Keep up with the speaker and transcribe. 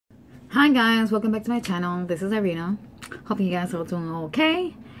Hi guys, welcome back to my channel. This is Irina. Hope you guys are doing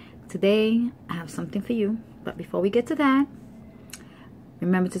okay. Today I have something for you, but before we get to that,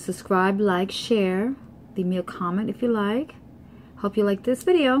 remember to subscribe, like, share, leave me a comment if you like. Hope you like this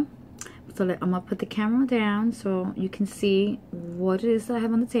video. So I'm gonna put the camera down so you can see what it is that I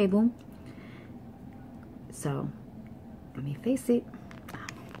have on the table. So let me face it.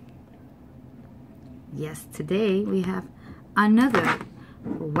 Yes, today we have another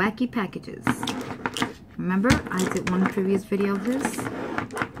Wacky Packages. Remember, I did one previous video of this.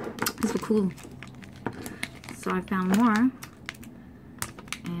 These were cool. So I found more.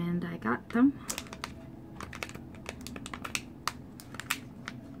 And I got them.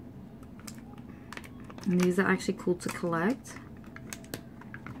 And these are actually cool to collect.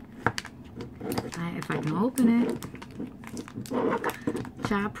 If I can open it.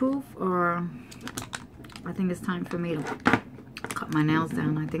 Childproof, or I think it's time for me to cut my nails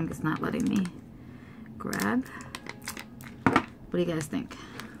down. I think it's not letting me grab. What do you guys think?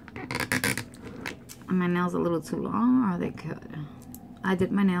 Are my nails a little too long, or are they good? I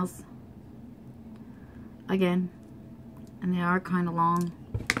did my nails again, and they are kind of long.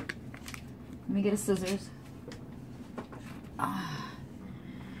 Let me get a scissors.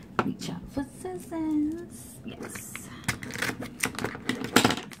 Reach out for scissors. Yes.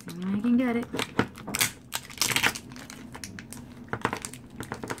 I can get it.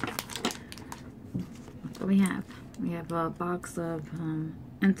 That's what we have. We have a box of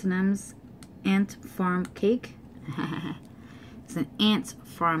M&M's Ant Farm Cake. It's an Ant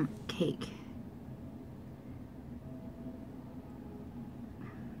Farm Cake.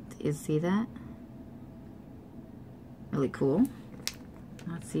 Do you see that? Really cool.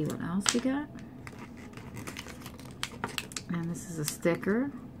 Let's see what else we got. And this is a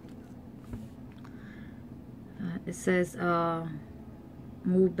sticker. It says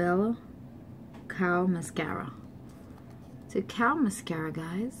Mubella Cow Mascara. It's a cow mascara,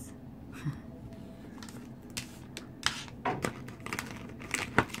 guys.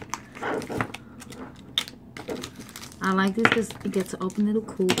 I like this because you get to open little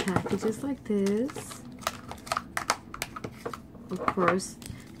cool packages like this. Of course,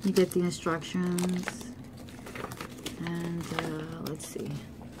 you get the instructions. And let's see.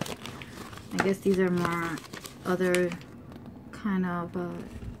 I guess these are more other kind of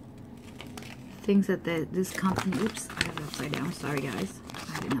things that this company. Oops, I have it upside down. Sorry, guys.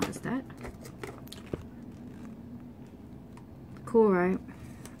 I didn't notice that. Cool, right?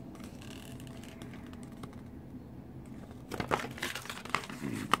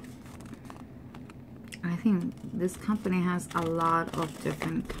 I think this company has a lot of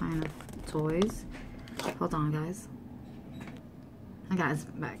different kind of toys. Hold on, guys. I got his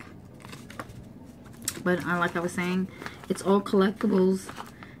back. But like I was saying, it's all collectibles.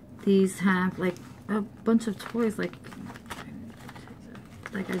 These have like a bunch of toys, like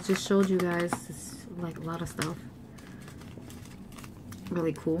I just showed you guys. It's like a lot of stuff.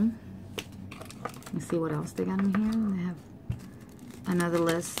 Really cool. Let me see what else they got in here. They have another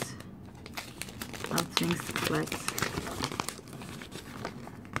list of things to collect,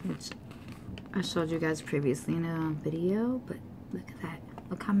 which I showed you guys previously in a video. But look at that.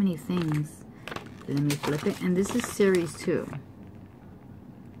 Look how many things. Let me flip it. And this is series 2.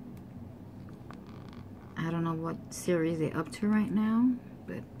 I don't know what series they're up to right now,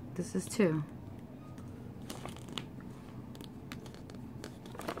 but this is 2.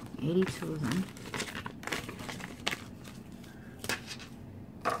 82 of them.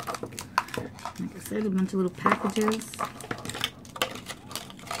 Like I said, a bunch of little packages.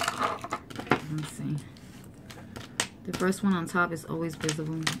 Let's see. The first one on top is always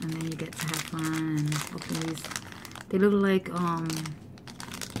visible, and then you get to have fun and open these. They look like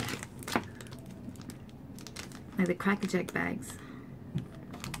the Cracker Jack bags.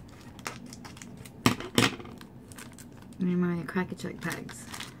 Remind me of Cracker Jack bags.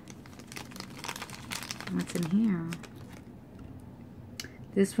 What's in here?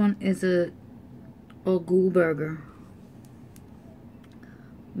 This one is a ghoul burger.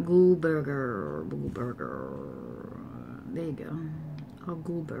 Ghoul burger. Ghoul burger. There you go. A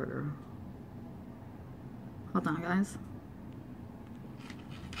ghoul burger. Hold on, guys.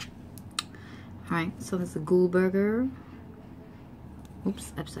 Alright, so there's a ghoul burger.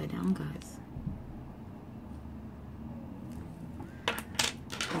 Oops, upside down, guys.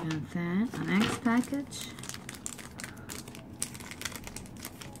 We got that. Our next package.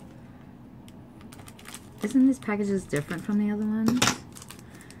 Isn't these packages different from the other ones?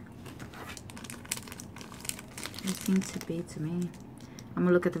 They seem to be to me. I'm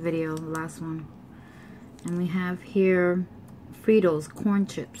gonna look at the video, the last one. And we have here Fritos corn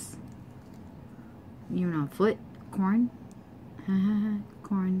chips. you know, foot corn.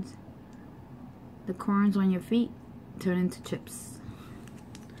 Corns. The corns on your feet turn into chips.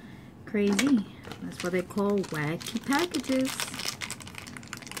 Crazy. That's what they call Wacky Packages.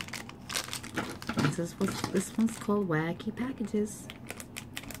 This one's called Wacky Packages.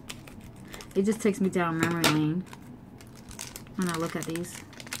 It just takes me down memory lane when I look at these.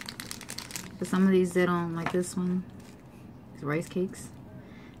 But some of these, they don't, like this one. It's rice cakes.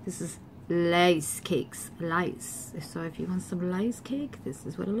 This is lice cakes. Lice. So if you want some lice cake, this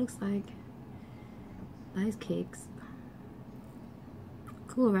is what it looks like. Lice cakes.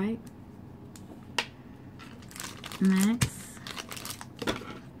 Cool, right? Next.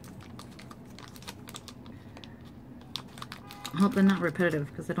 I hope they're not repetitive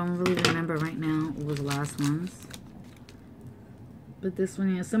because I don't really remember right now what was the last ones. But this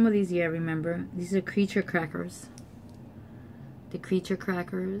one, yeah, some of these, yeah, I remember. These are creature crackers. The creature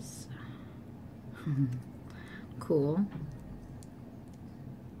crackers. Cool.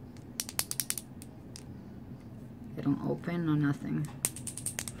 They don't open or nothing.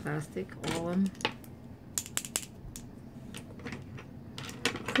 Plastic, all of them.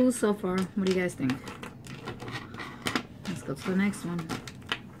 Cool so far. What do you guys think? Let's go to the next one.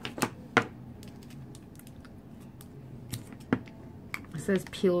 It says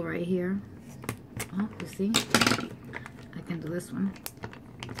peel right here. Oh, you see? I can do this one.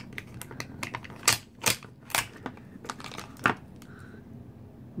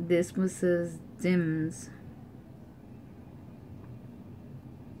 This one says dims.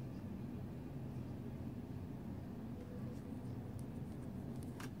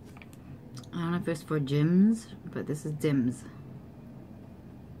 I don't know if it's for gyms, but this is dims.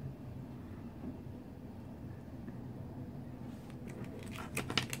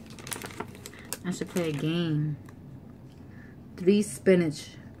 I should play a game. 3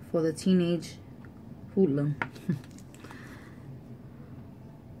 spinach for the teenage hoodlum.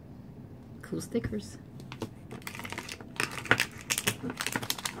 Cool stickers.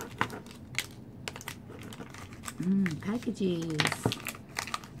 Packages.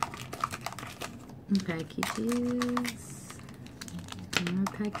 Packages. More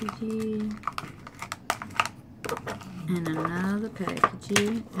packaging. And another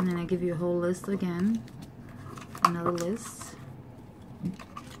packaging. And then I give you a whole list again. Another list.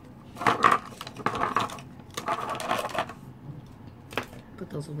 Put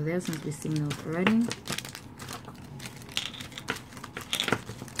those over there since we've seen those already.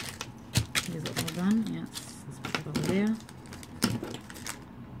 These are all done. Yes. Let's put it over there.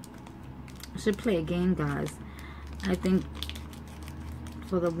 I should play a game, guys. I think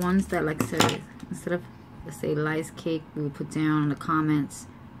for the ones that, like I said, instead of, let's say, lice cake, we would put down in the comments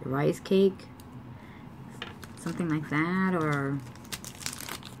rice cake. Something like that. Or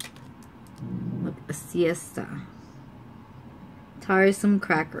look, a siesta. Tiresome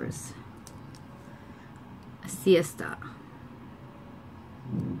crackers. A siesta.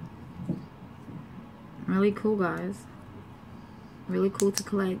 Really cool, guys. Really cool to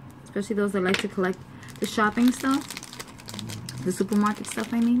collect. Especially those that like to collect the shopping stuff. The supermarket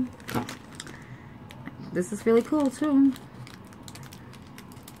stuff, I mean. This is really cool, too.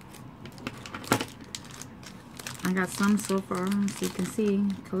 I got some so far, as you can see,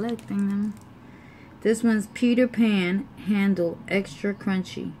 collecting them. This one's Peter Pan Handle Extra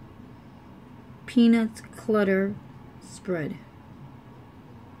Crunchy. Peanut Clutter Spread.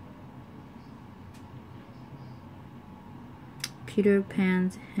 Peter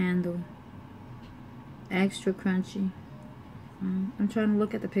Pan's Handle Extra Crunchy. I'm trying to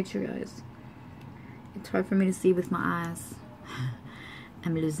look at the picture, guys. It's hard for me to see with my eyes.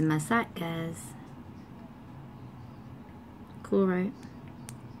 I'm losing my sight, guys. Cool, right?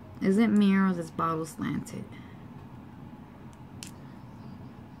 Is it mirror or is this bottle slanted?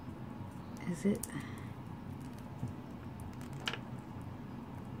 Is it?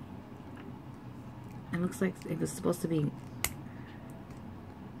 It looks like it was supposed to be.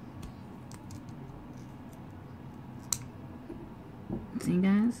 See,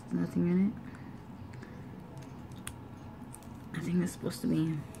 guys? Nothing in it. I think it's supposed to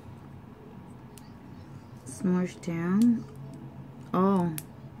be smushed down. Oh.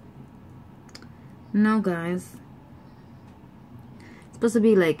 No, guys. It's supposed to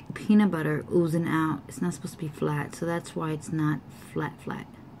be like peanut butter oozing out. It's not supposed to be flat, so that's why it's not flat.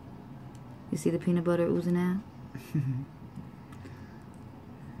 You see the peanut butter oozing out?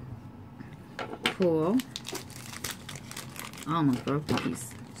 Cool. I almost broke the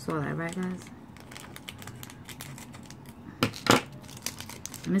piece. Saw that, right, guys?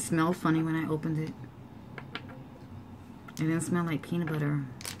 And it smelled funny when I opened it. It didn't smell like peanut butter.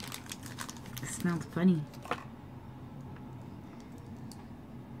 It smells funny.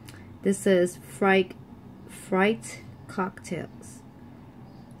 This says fright cocktails.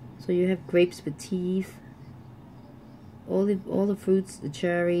 So you have grapes with teeth, all the fruits, the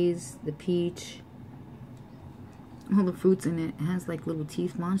cherries, the peach, all the fruits in it. It has like little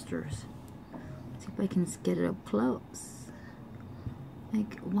teeth monsters. Let's see if I can get it up close.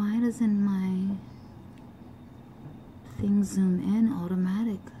 Like, why doesn't my thing zoom in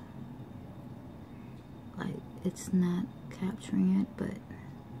automatic? Like, it's not capturing it, but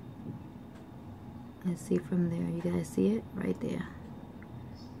let's see from there. You guys see it? Right there.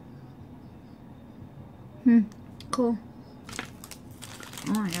 Cool.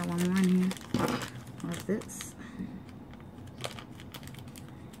 Oh, I got one more in here. What's this?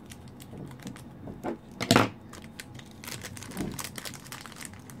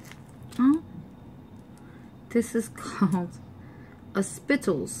 Oh, this is called a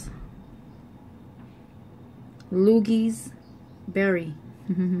Spittles Loogies Berry.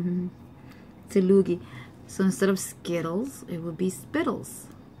 It's a loogie. So instead of Skittles, it would be Spittles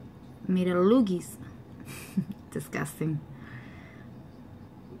made out of loogies. Disgusting.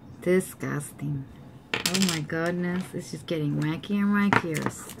 Disgusting. Oh my goodness. It's just getting wacky and wackier.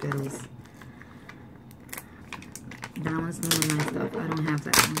 Spittles. That one's more of my stuff. I don't have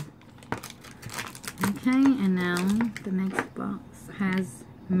that one. Okay, and now the next box has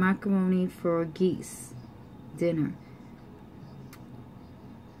macaroni for geese dinner.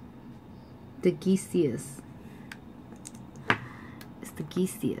 The geesiest. It's the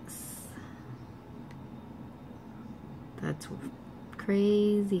geesiest. That's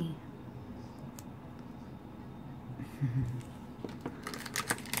crazy.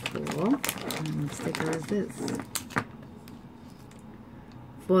 Cool. And what sticker is this?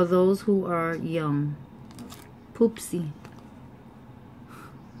 For those who are young. Poopsie.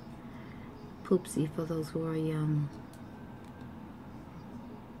 Poopsie for those who are young.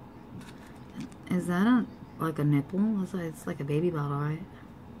 Is that like a nipple? It's like a baby bottle, right?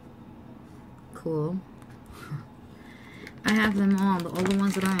 Cool. I have them all the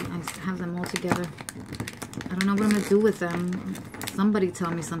ones that I have them all together. I don't know what I'm gonna do with them. Somebody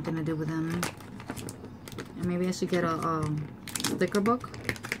tell me something to do with them. And maybe I should get a sticker book.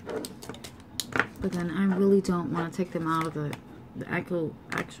 But then I really don't want to take them out of the actual,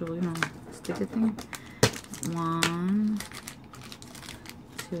 you know, sticker thing. 1,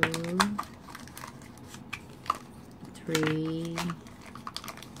 2, 3,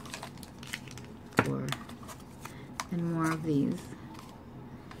 4. And more of these.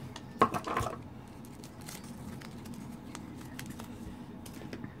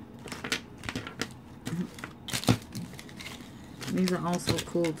 These are also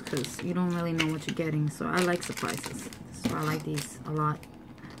cool because you don't really know what you're getting. So I like surprises. So I like these a lot.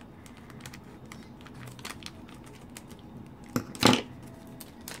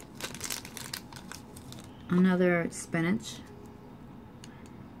 Another spinach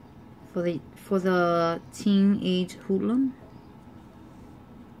for the teenage hoodlum.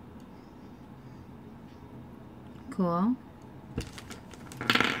 Cool.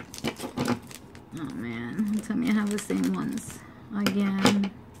 Oh man, tell me I have the same ones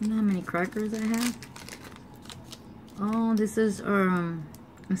again. You know how many crackers I have? Oh, this is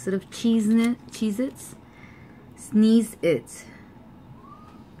instead of Cheez-Its, Sneeze It.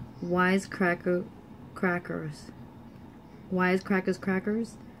 Wisecrackers. Wisecrackers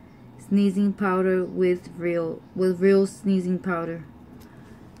crackers. Sneezing powder with real sneezing powder.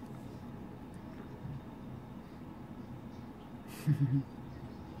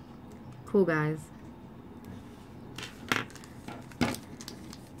 Cool, guys.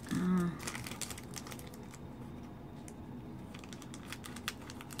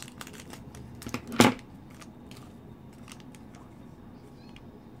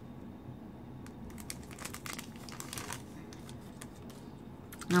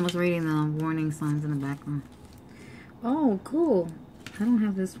 I was reading the warning signs in the background. Oh, cool. I don't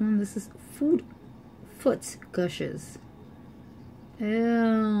have this one. This is foot gushes.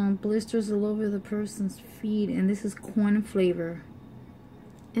 Ew, blisters all over the person's feet. And this is corn flavor.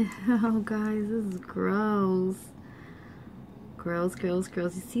 Ew, guys, this is gross. Gross, gross,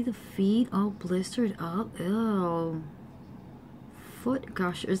 gross. You see the feet all blistered up? Ew. Foot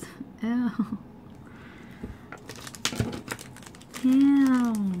gushers. Ew.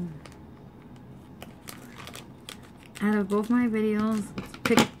 Ew. Out of both my videos,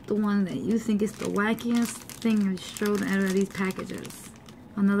 pick the one that you think is the wackiest thing I've showed out of these packages.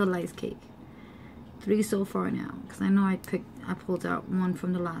 Another lice cake. 3 so far now, because I know I pulled out 1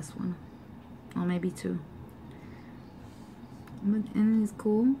 from the last one, or maybe 2. But isn't this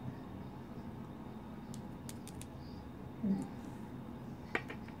cool?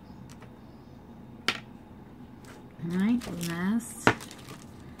 Alright, last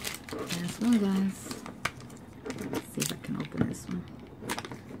one, guys. Let's see if I can open this one.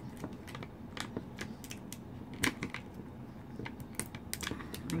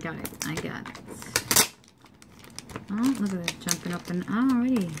 I got it. Oh, look at it jumping up and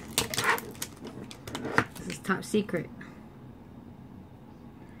already. This is top secret.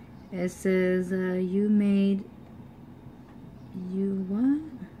 It says, you what?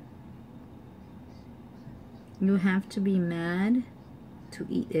 You have to be mad to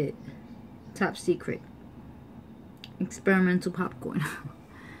eat it. Top secret. Experimental popcorn.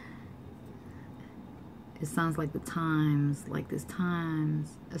 It sounds like the Times, like this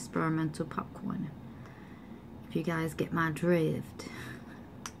Times experimental popcorn. If you guys get my drift.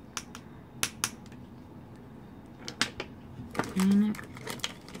 And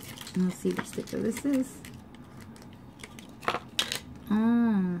let's see what sticker this is.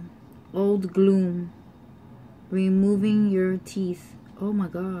 Oh, Old Gloom. Removing your teeth. Oh my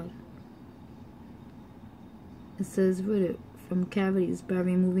god. It says rid it from cavities by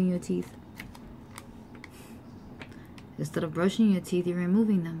removing your teeth. Instead of brushing your teeth, you're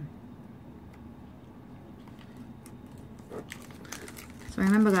removing them. So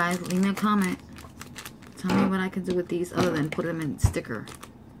remember, guys, leave me a comment. Tell me what I can do with these other than put them in sticker.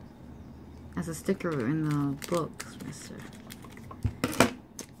 As a sticker in the book.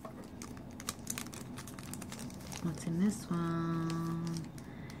 What's in this one?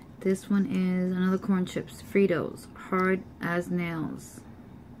 This one is another corn chips. Fritos. Hard as nails.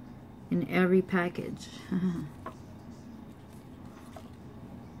 In every package.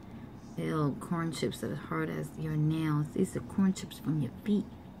 Ew, corn chips that are hard as your nails. These are corn chips from your feet.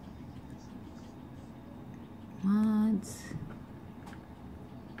 What?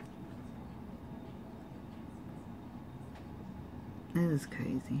 This is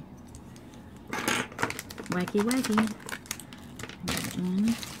crazy. Wacky, wacky.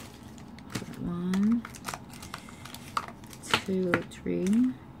 One, two, three.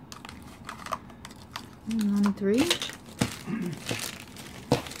 Only three.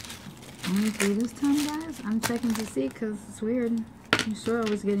 Only three this time, guys. I'm checking to see because it's weird. I'm sure I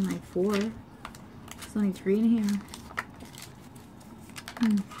was getting like 4. There's only 3 in here.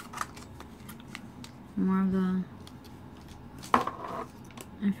 More of the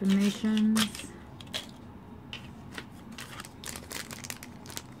information.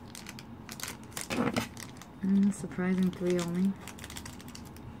 Surprising 3 only.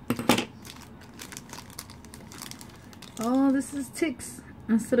 Oh, this is ticks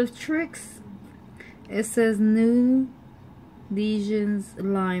instead of tricks. It says new Legions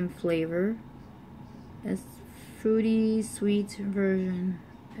lime flavor. It's fruity sweet version.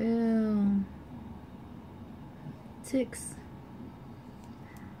 Ew. Ticks.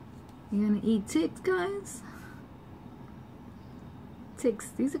 You gonna eat ticks, guys? Ticks.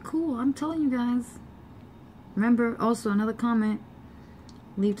 These are cool. I'm telling you guys. Remember, also another comment.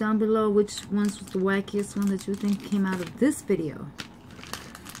 Leave down below which ones was the wackiest one that you think came out of this video.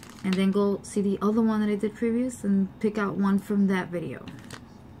 And then go see the other one that I did previous and pick out one from that video.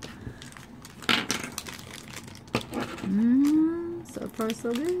 So far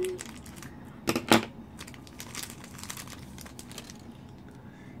so good.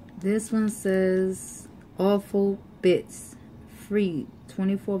 This one says Awful Bits. Free.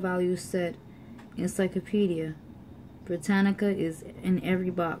 24 value set. Encyclopedia. Britannica is in every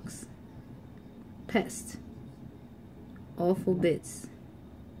box. Pest. Awful Bits.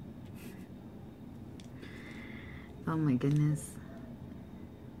 Oh my goodness.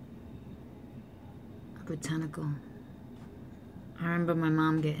 Botanical. I remember my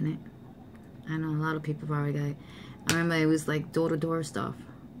mom getting it. I know a lot of people probably got it. I remember it was like door-to-door stuff.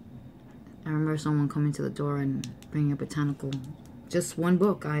 I remember someone coming to the door and bringing a botanical. Just one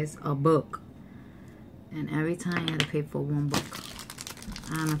book, guys. A book. And every time you had to pay for one book.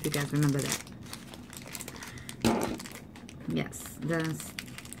 I don't know if you guys remember that. Yes, that's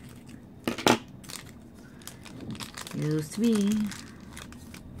used to be.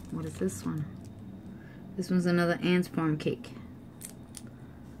 What is this one? This one's another ant farm cake.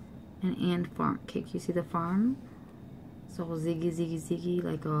 An ant farm cake. You see the farm? It's all ziggy,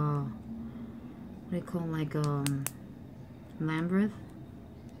 like a, what do you call, like Lambeth.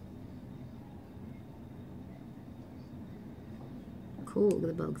 Cool, look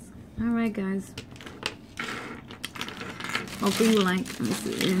at the bugs. Alright, guys. Hopefully you like. Let me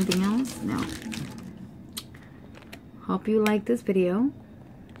see, anything else? No. Hope you like this video.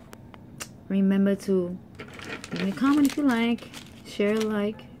 Remember to leave me a comment if you like. Share,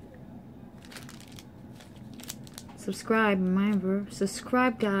 like. subscribe. Remember,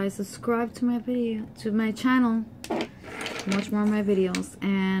 subscribe, guys. Subscribe to my video, to my channel. Watch more of my videos,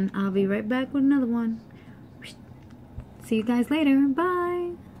 and I'll be right back with another one. See you guys later.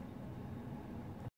 Bye.